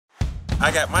I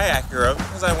got my Acura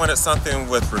because I wanted something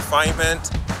with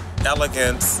refinement,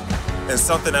 elegance, and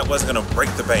something that wasn't going to break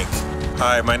the bank.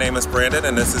 Hi, my name is Brandon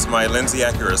and this is my Lindsay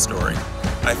Acura story.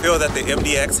 I feel that the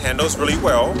MDX handles really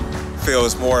well,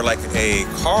 feels more like a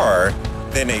car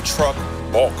than a truck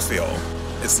bulk feel.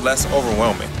 It's less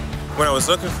overwhelming. When I was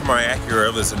looking for my Acura,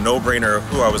 it was a no-brainer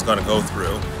who I was going to go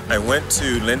through. I went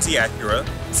to Lindsay Acura,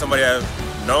 somebody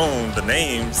I've known the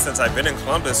name since I've been in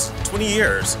Columbus 20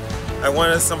 years. I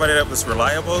wanted somebody that was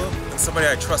reliable and somebody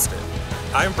I trusted.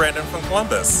 I'm Brandon from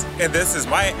Columbus, and this is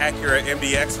my Acura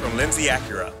MDX from Lindsay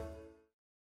Acura.